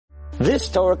This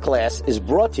Torah class is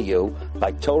brought to you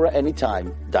by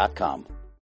TorahAnytime.com.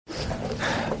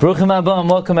 Bruchim Abba, and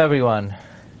welcome everyone.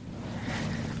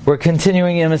 We're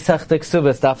continuing in Masechta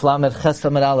Kesubos, Daf Lamed Ches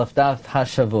Amud Aleph, Daf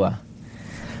HaShavua.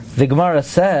 The Gemara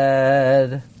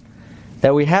said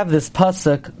that we have this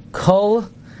pasuk, Kol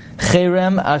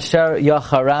Cherem Asher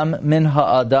Yacharam Min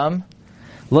Ha'adam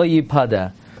Lo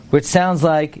Yipada, which sounds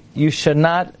like you should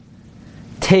not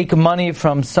take money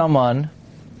from someone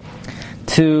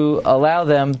to allow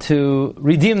them to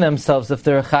redeem themselves if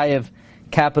they're a chayiv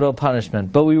capital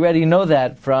punishment. But we already know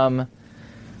that from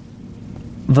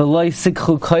V'lo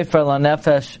ysikchu kofer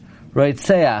lanefesh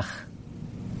roitzeach.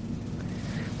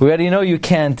 We already know you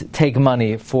can't take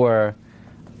money for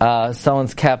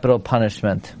someone's capital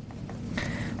punishment.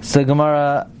 So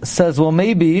Gemara says, well,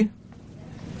 maybe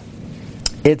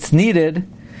it's needed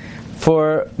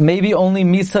for maybe only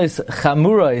misos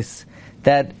chamuros,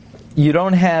 that you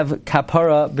don't have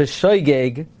kapara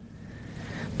b'shoigeg,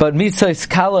 but misos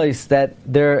kalos, that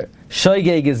their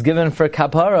shoigeg is given for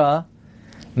kapara.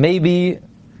 Maybe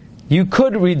you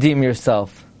could redeem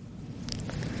yourself.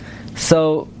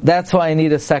 So that's why I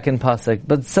need a second pasuk.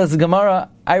 But it says Gemara,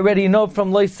 I already know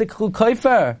from lo ysikchu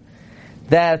kofer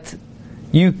that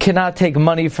you cannot take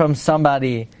money from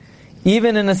somebody,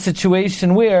 even in a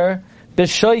situation where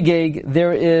b'shoigeg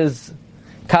there is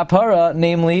kapara,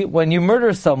 namely when you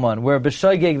murder someone, where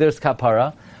b'shoigeg there's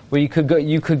kapara, where you could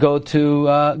go to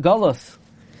galus.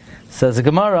 Says the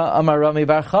Gemara, Amar Rami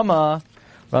Bar Chama.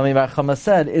 Rami Bar Chama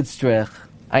said, it's drich,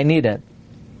 I need it.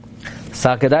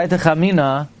 Sakadaita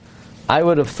chamina, I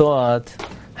would have thought,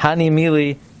 Hani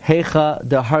mili hecha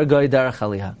de hargoi darach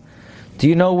aliyah. Do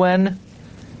you know when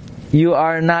you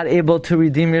are not able to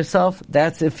redeem yourself?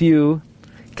 That's if you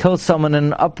kill someone in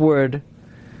an upward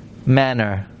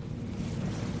manner.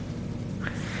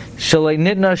 Shalei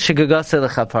nidna shigagase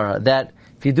lechapara. That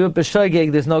if you do it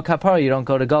b'shoigeg, there's no kapara, you don't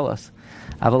go to galus.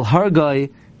 Aval hargoi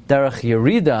darach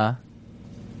yerida.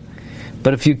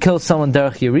 But if you kill someone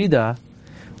derech yerida,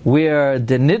 where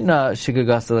the nidna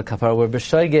shigagasa kapara, where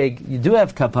b'shoigeg you do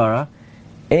have kapara,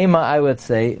 ema, I would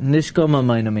say nishko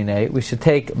mamayna minei, we should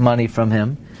take money from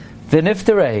him,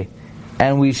 v'nifterei,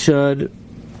 and we should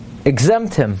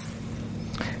exempt him,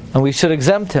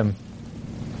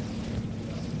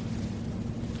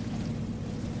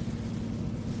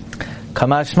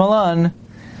 Kamash malan,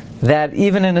 that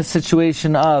even in a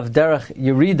situation of derech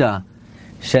yerida,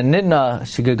 shenidna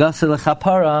shigagasa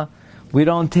lechapara, we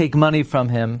don't take money from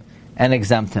him and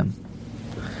exempt him.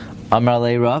 Amar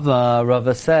le Rava,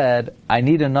 Rava said, I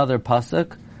need another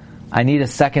pasuk. I need a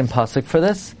second pasuk for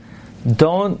this.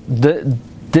 Didn't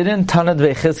Tanad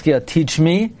Vechizkiah teach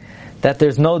me that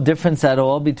there's no difference at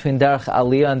all between derech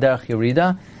aliyah and derech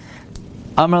yerida?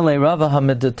 Amar le Rava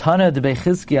hamid Tanad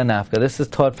Vechizkiah nafka. This is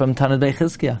taught from Tanad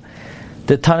Vechizkiah.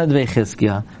 The Tanad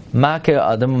Vechizkiah, Makeh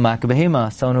Adam, Makeh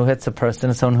Behema, someone who hits a person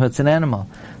and someone who hits an animal.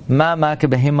 Ma Makeh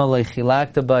Behema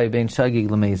leichilakta bay bein shagig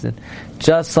lemezid.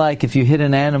 Just like if you hit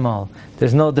an animal,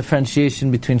 there's no differentiation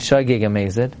between shagig and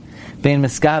mezid. Bein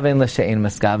miskaven l'she'ein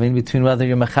miskaven, between whether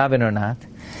you're mechaven or not.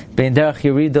 Bein derech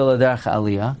yerida l'derech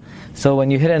aliyah. So when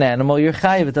you hit an animal, you're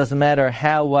chayiv. It doesn't matter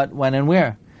how, what, when, and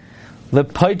where.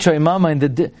 L'poitrei mama,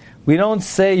 we don't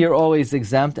say you're always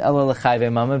exempt, ela l'chayve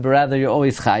mama, but rather you're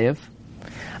always chayiv.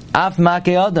 Af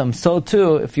makei adam. So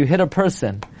too, if you hit a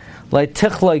person, like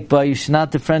tichloik ba, you should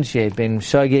not differentiate bein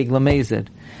shagig lemezid,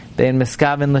 bein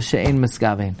miskaven l'she'ein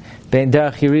miskaven, bein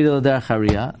derech yerida l'derech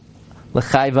hariyah,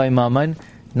 l'chayvay mammon,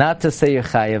 not to say you're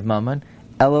chayiv mammon,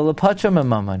 ela l'pacham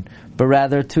mammon, but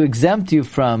rather to exempt you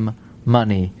from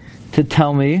money. To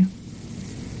tell me,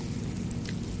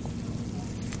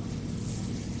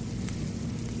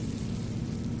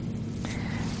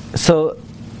 so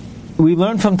we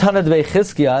learn from Tanad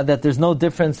Vechizkiah that there's no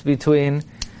difference between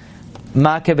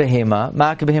Makeh Behema.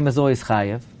 Makeh Behema is always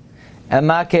chayiv, and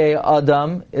Makeh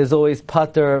Adam is always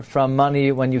pater from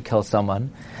money when you kill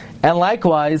someone. And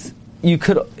likewise, you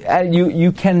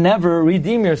can never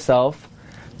redeem yourself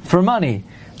for money,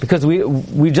 because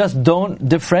we just don't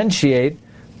differentiate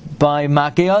by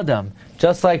Makeh Adam.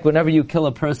 Just like whenever you kill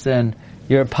a person,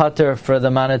 you're pater for the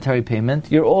monetary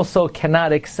payment, you also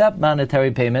cannot accept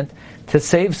monetary payment to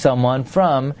save someone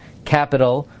from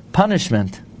capital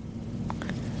punishment.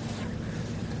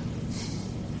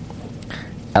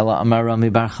 Ela Amar Rami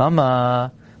Bar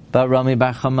Chama, but Rami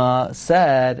Bar Chama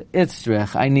said, it's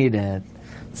drich, I need it.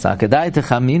 Sakadai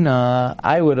Techamina,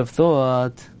 I would have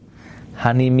thought,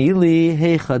 Hanimili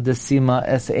Heicha Desima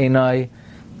Es Enai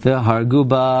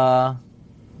V'Harguba.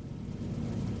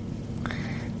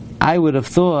 I would have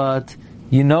thought,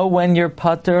 when you're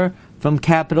pater from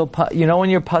capital, when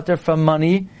you're pater from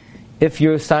money, if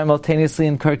you simultaneously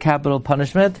incur capital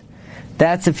punishment,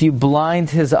 that's if you blind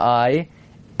his eye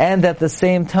and at the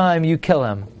same time you kill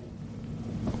him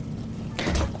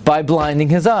by blinding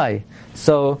his eye.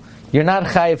 So you're not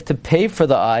chayiv to pay for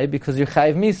the eye because you're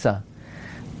chayiv misa.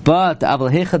 But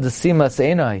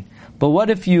what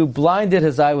if you blinded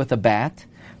his eye with a bat,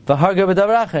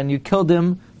 and you killed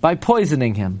him by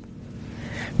poisoning him?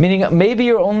 Meaning, maybe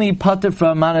you're only patur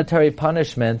from monetary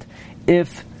punishment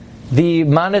if the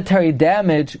monetary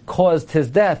damage caused his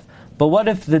death. But what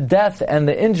if the death and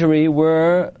the injury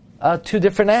were two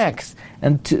different acts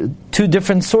and two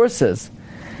different sources?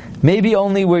 Maybe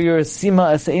only where you're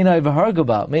sima aseinai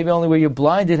v'harguba, maybe only where you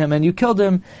blinded him and you killed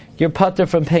him, you're patur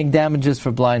from paying damages for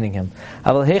blinding him.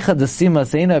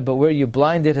 But where you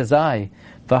blinded his eye,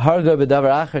 v'harga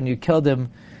b'davar acher, and you killed him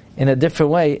in a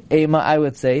different way, ema, I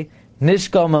would say,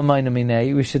 nishkal mamayna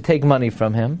minei, we should take money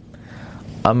from him.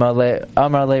 Amar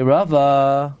le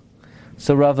Rava.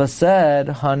 So Rava said,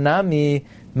 Hanami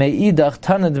me'idach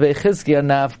tanad ve'chizkiya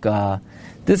nafka.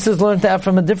 This is learned out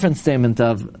from a different statement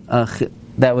of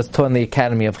that was taught in the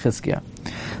Academy of Chizkiya.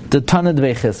 The tanad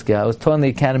ve'chizkiya was taught in the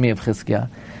Academy of Chizkiya.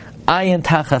 Ayin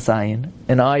tachas ayin,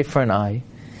 an eye for an eye.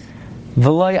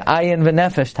 V'loy ayin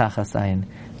v'nefesh tachas ayin.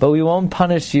 But we won't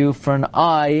punish you for an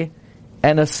eye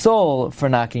and a soul for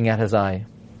knocking at his eye.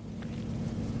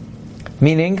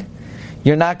 Meaning,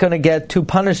 you're not going to get two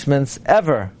punishments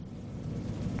ever.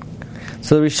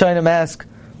 So the Rishonim ask,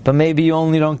 but maybe you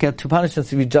only don't get two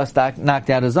punishments if you just knocked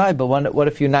out his eye. But what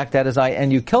if you knocked out his eye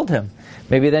and you killed him?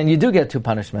 Maybe then you do get two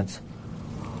punishments.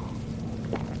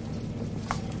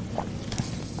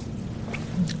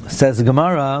 Says the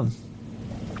Gemara,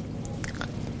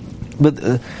 but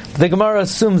the Gemara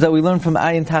assumes that we learn from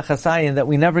ayin tachas ayin that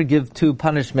we never give two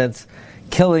punishments,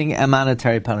 killing and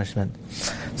monetary punishment.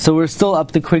 So we're still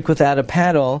up the creek without a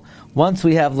paddle. Once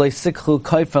we have leisikhu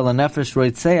koifer lenefesh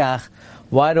roitzeach,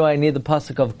 why do I need the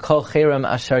pasuk of kol cherem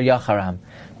asher yacharam?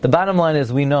 The bottom line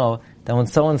is we know that when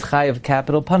someone's chayiv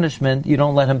capital punishment, you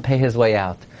don't let him pay his way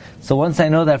out. So once I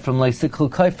know that from leisikhu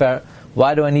koifer,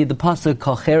 why do I need the pasuk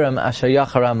kol cherem asher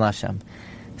yacharam lashem?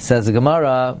 Says the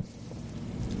Gemara,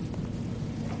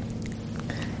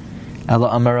 Elo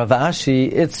amar Rav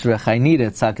Ashi itzrich, I need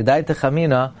it. Sakadai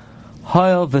techamina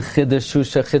hoil v'chideshu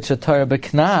shechit shetar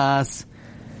b'knas.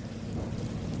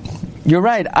 You're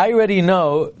right. I already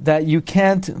know that you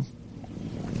can't.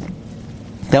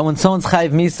 That when someone's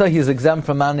chayiv misa, he's exempt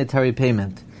from monetary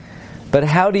payment. But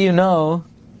how do you know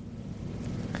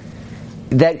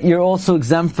that you're also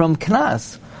exempt from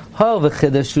knas? Hoil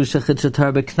v'chideshu shechit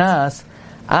shetar b'knas.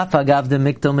 Af agav de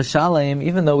mikto mishalem.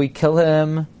 Even though we kill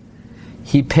him,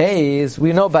 he pays.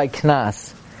 We know by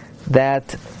knas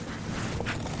that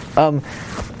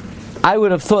I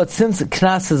would have thought since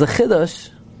knas is a chiddush,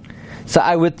 so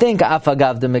I would think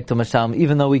afagav de mikto masham,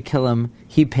 even though we kill him,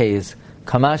 he pays.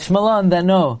 Kamash malan, then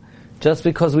no, just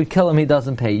because we kill him, he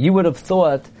doesn't pay. You would have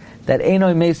thought that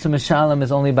einoi meis mashalim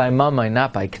is only by mamai,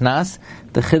 not by knas.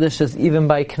 The chiddush is even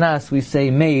by knas we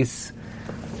say meis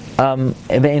ve'ena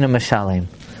mashalim.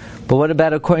 But what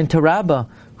about according to Rabbah,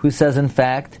 who says in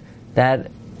fact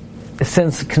that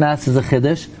since knas is a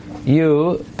chiddush,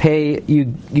 you pay, you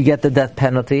get the death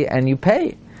penalty and you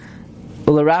pay.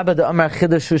 According to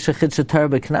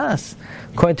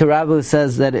Rabbah, who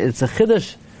says that it's a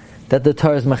chiddush that the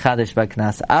Torah is mechadish by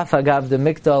knas. Afagav the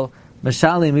mikdal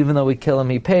mashalim, even though we kill him,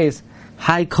 he pays.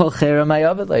 Hai kol cherem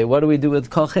ayavidle. What do we do with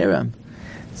kol cherem?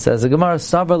 Says the Gemara,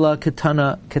 Savarla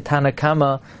Ketana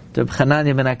Kama de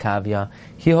Chananya ben Akavya.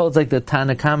 He holds like the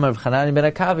Tana Kama of Chananya ben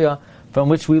Akavya, from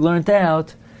which we learned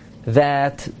out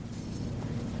that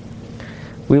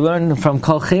we learn from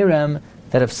kol cherem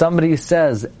that if somebody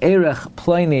says erech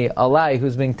ploini alai,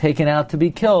 who's being taken out to be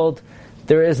killed,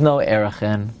 there is no erech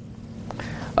in.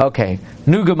 Okay,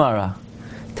 new Gemara.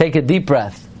 Take a deep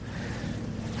breath.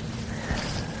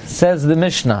 Says the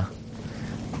Mishnah,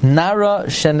 Nara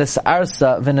shenis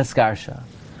arsa v'neskarsha.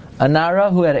 A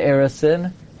Nara who had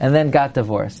erusin and then got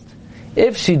divorced.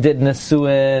 If she did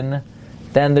nesuin,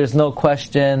 then there's no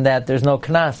question that there's no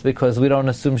knas, because we don't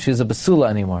assume she's a basula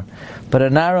anymore. But a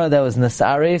Nara that was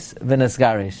nesaris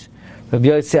v'nesgarish. Rabbi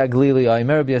Yossi Aglili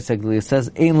Oimer, Rabbi Yossi Aglili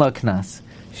says, Ein la knas.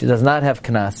 She does not have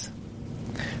knas.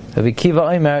 Rabbi Kiva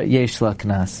Oimer, Yesh la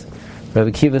knas.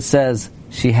 Rabbi Kiva says,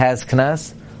 she has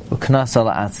knas, u'knas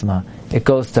ala atzma. It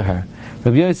goes to her.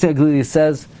 Rabbi Yossi Aglili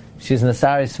says, she's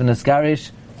nesaris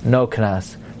v'nesgarish, no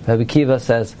knas. Rabbi Kiva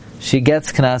says, she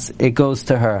gets knas, it goes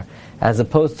to her. As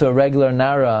opposed to a regular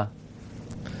Nara,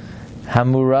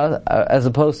 Hamura, as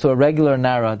opposed to a regular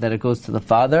Nara that it goes to the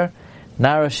father,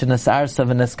 Nara shenesarsa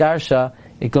v'neskarsha,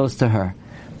 it goes to her.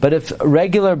 But if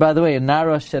regular, by the way, a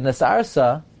Nara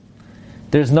shenesarsa,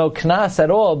 there's no knas at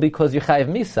all because you chayiv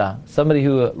misa. Somebody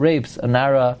who rapes a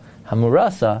nara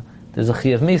hamurasa, there's a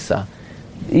chayiv misa.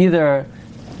 Either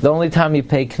the only time you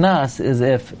pay knas is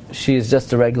if she's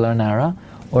just a regular nara,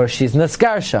 or she's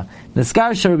neskarsha.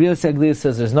 Neskarsha, Rabbi Yossi Aglili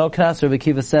says there's no knas. Rabbi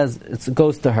Akiva says it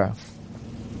goes to her.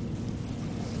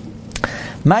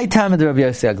 My time of Rabbi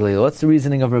Yossi Aglili. What's the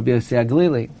reasoning of Rabbi Yossi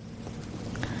Aglili?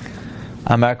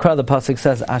 Amar Kra, the pasuk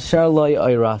says, Asher loy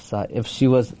oirasa. If she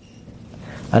was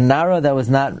a nara that was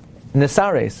not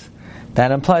nesares,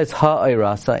 that implies ha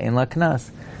oirasa in la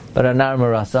knas. But a nara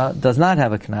marasa does not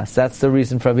have a knas. That's the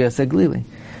reason for Rabbi Yossi Aglili.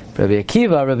 Rabbi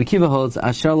Akiva holds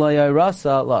Asher loy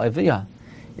oirasa la aviyah.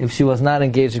 If she was not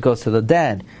engaged, it goes to the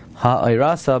dad. Ha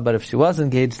oirasa, but if she was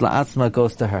engaged, la atzma, it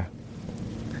goes to her.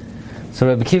 So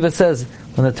Rabbi Akiva says,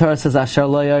 when the Torah says Asher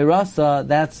lo yairasa,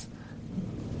 that's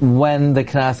when the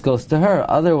knas goes to her.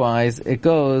 Otherwise, it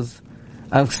goes.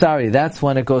 That's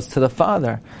when it goes to the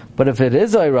father. But if it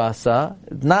is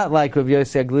yairasa, not like Rabbi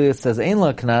Yossi Aglili says ein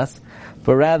la knas,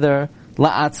 but rather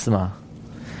la atzma.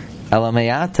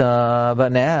 Elamayata,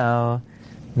 but now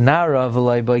nara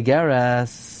v'loy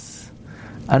boigeres,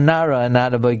 a nara and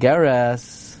not a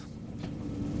boigeres.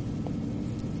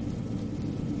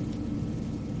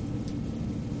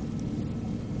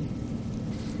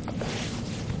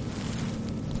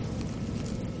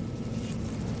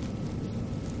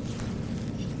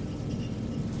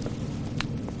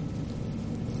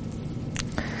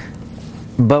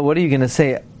 But what are you going to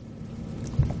say?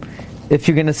 If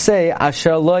you're going to say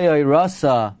Asher lo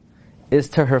yairasa is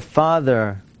to her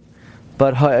father,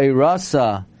 but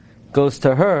ha'irasa goes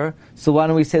to her, so why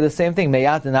don't we say the same thing?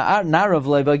 Meyat nara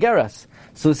v'lei bageras.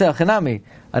 So we say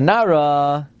a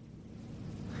nara,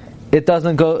 it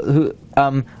doesn't go.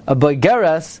 A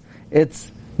bageras,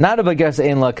 it's not a bageras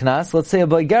ein la knas. Let's say a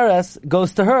bageras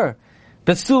goes to her.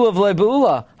 Besula v'lei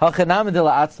beula hachanami de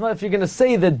la atzma. If you're going to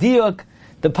say the diuk.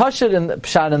 The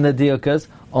pshat in the diukas,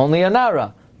 only a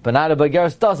nara, but not a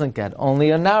bageras doesn't get. Only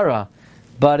a nara,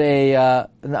 but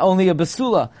only a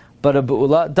besula, but a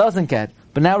beula doesn't get.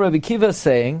 But now Rabbi Akiva is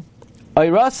saying,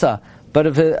 oirasa, but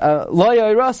if it, lo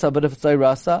oirasa, but if it's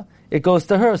oirasa, it goes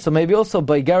to her. So maybe also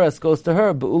bageras goes to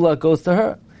her, beula goes to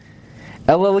her.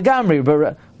 Ela legamri,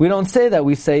 but we don't say that.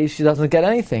 We say she doesn't get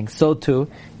anything. So too,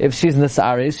 if she's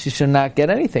nesaris, she should not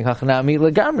get anything. Hachanami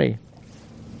legamri.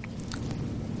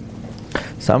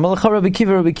 So Rabbi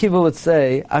Akiva would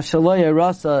say, Asher lo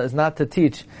yairasa is not to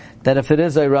teach that if it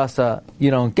is yairasa,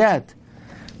 you don't get.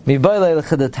 Mibayle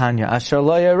l'chedatanya. Asher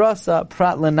lo yairasa,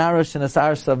 prat l'nara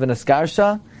shenesarsa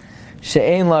v'neskarsha,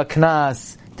 she'ein la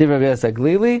knas, di Rabbi Yossi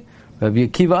Aglili, Rabbi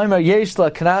Akiva Omer, yesh la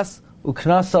knas,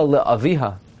 uknasa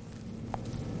le'aviha.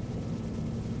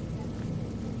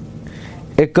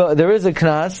 There is a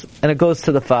knas, and it goes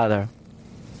to the father.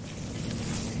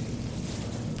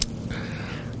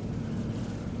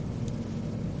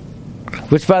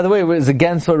 Which, by the way, is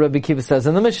against what Rabbi Akiva says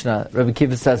in the Mishnah. Rabbi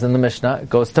Akiva says in the Mishnah, it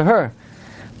goes to her.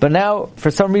 But now,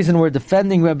 for some reason, we're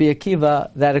defending Rabbi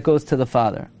Akiva that it goes to the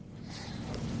father.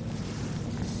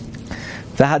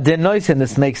 And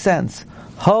this makes sense.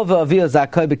 The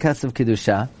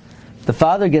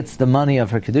father gets the money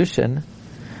of her kedushin.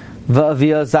 The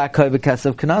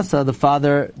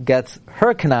father gets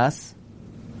her knas.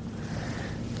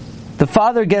 The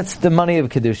father gets the money of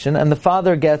kedushin, and the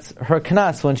father gets her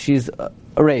knas when she's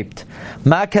raped.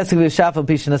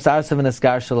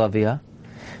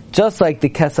 Just like the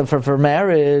kesef of her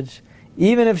marriage,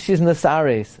 even if she's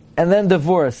nesares and then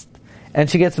divorced, and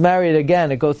she gets married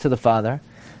again, it goes to the father.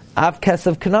 Av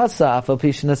kesef knasa, af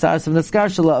pishin nesares of neskar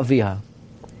shala aviha.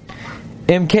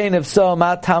 Imkain, if so,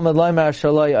 ma tamad loymar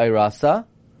shaloi ayrasa.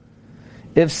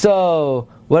 If so,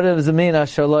 what does it mean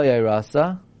shaloi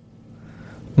ayrasa?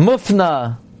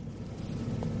 Mufna,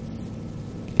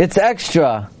 it's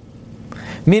extra.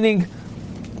 Meaning,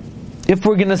 if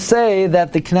we're going to say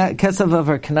that the kesef of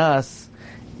her knas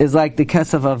is like the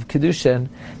kesef of kedushin,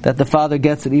 that the father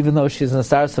gets it even though she's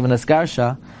nesaris of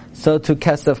neskarsha, so to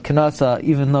kesef knasa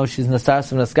even though she's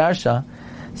nesaris of neskarsha.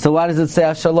 So why does it say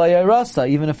ashaloi ayrasa?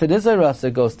 Even if it is ayrasa,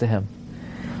 it goes to him.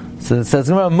 So it says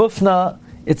mufna,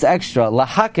 it's extra.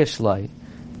 Lahakesh lai,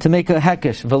 to make a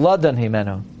hekesh v'ladan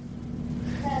himenu,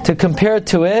 to compare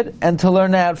to it and to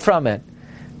learn out from it.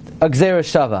 Agzera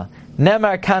shava.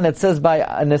 Nemar kan, it says by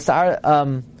a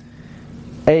nisar,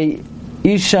 a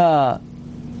isha,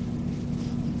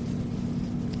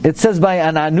 it says by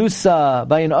an anusa,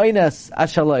 by an oines,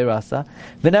 ashaloi rasa.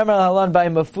 V'nemar halan by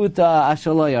mafuta,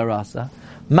 ashaloi rasa.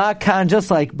 Ma kan, just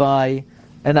like by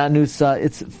an anusa,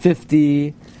 it's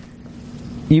 50,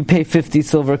 you pay 50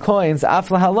 silver coins.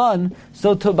 Afla halan,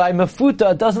 so to by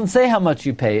mafuta, it doesn't say how much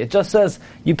you pay. It just says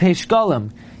you pay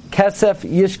shkolim. Kesef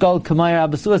Yishkal Kamayar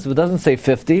Abasuas, but it doesn't say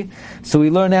 50. So we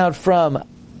learn out from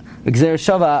Gzer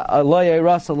Shava, Loya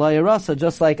Rasa,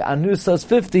 just like Anusa's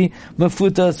 50,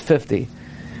 Mafuta's 50.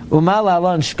 Umala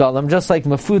Alon Shkalim, just like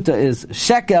Mafuta is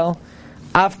shekel,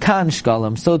 Afkan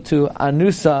Shkalim, so too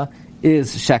Anusa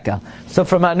is shekel. So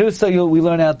from Anusa we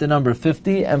learn out the number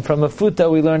 50, and from Mafuta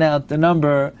we learn out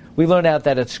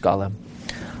that it's shkalim.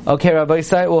 Okay, Rabbi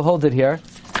Yisai, we'll hold it here.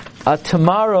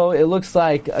 Tomorrow it looks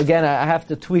like, again I have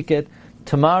to tweak it,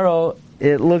 tomorrow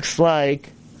it looks like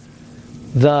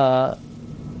the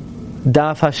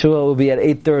Daf Hashua will be at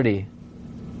 8:30.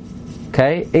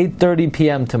 Okay, 8:30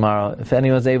 p.m. tomorrow. If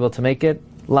anyone's able to make it,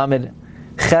 Lamed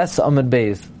Ches Amud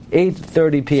Beis,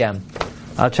 8:30 p.m.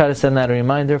 I'll try to send that a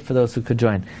reminder for those who could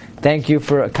join. Thank you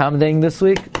for accommodating this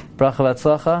week. Bracha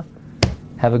v'atzlacha.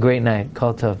 Have a great night.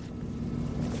 Kol tov.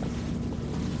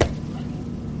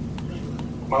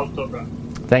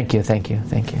 Thank you.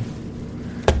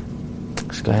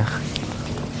 Shkoyach.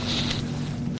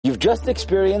 You've just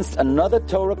experienced another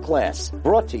Torah class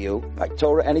brought to you by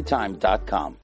TorahAnytime.com.